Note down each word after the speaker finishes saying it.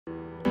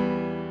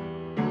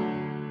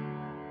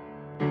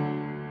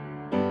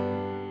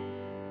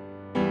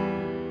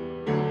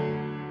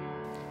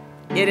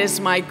It is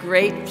my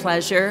great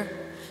pleasure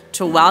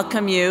to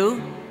welcome you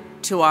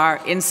to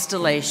our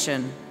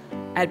installation.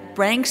 At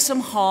Branksome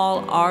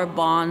Hall, our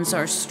bonds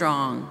are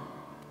strong.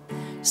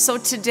 So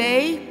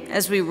today,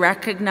 as we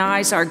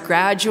recognize our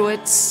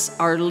graduates,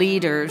 our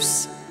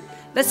leaders,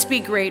 let's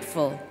be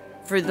grateful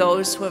for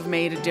those who have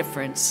made a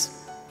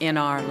difference in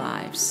our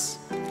lives.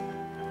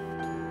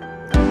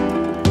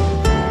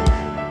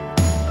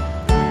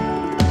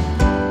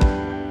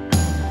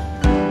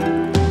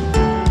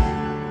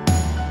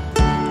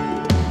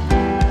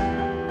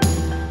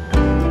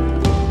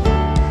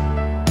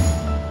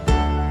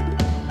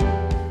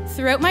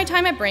 Throughout my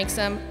time at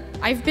Branksome,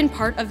 I've been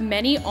part of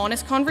many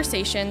honest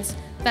conversations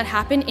that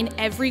happen in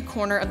every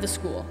corner of the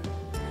school.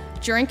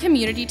 During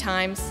community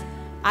times,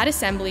 at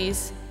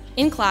assemblies,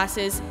 in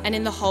classes, and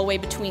in the hallway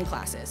between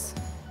classes.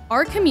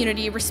 Our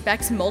community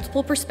respects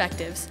multiple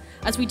perspectives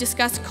as we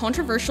discuss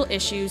controversial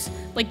issues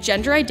like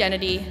gender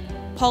identity,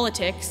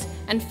 politics,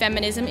 and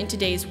feminism in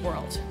today's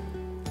world.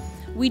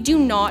 We do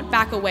not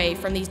back away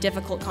from these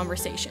difficult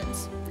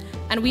conversations,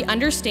 and we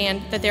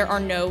understand that there are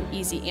no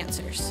easy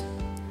answers.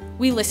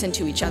 We listen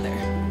to each other.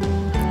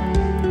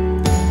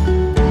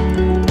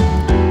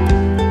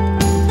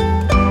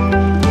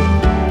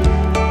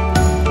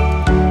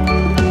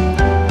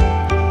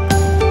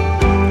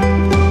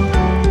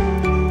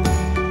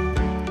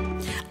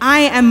 I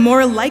am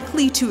more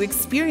likely to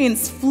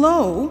experience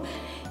flow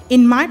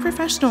in my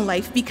professional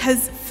life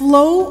because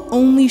flow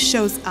only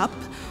shows up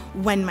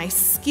when my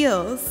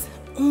skills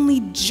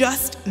only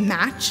just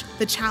match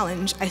the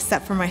challenge I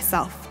set for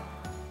myself.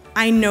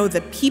 I know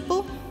the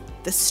people,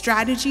 the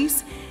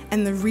strategies,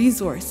 and the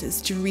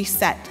resources to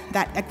reset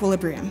that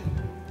equilibrium.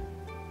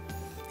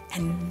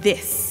 And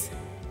this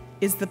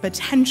is the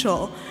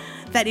potential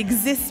that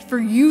exists for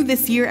you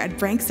this year at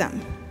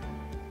Branksome.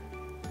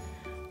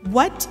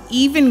 What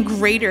even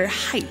greater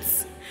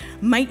heights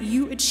might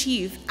you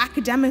achieve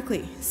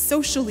academically,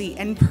 socially,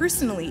 and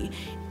personally?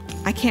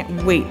 I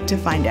can't wait to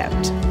find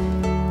out.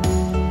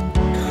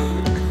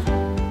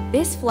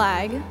 This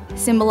flag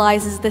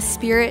symbolizes the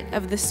spirit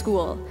of the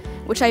school,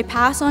 which I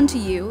pass on to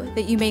you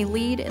that you may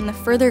lead in the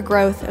further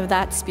growth of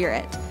that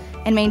spirit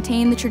and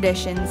maintain the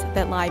traditions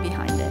that lie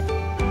behind it.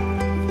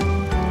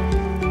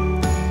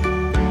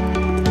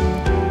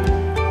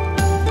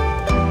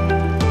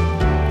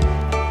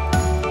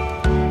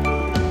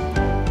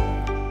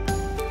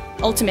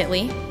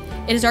 Ultimately,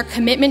 it is our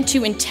commitment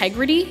to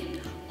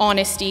integrity,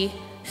 honesty,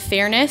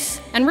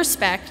 fairness, and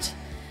respect,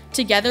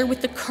 together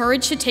with the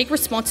courage to take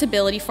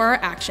responsibility for our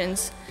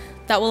actions,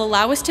 that will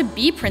allow us to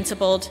be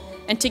principled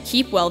and to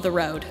keep well the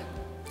road.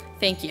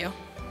 Thank you.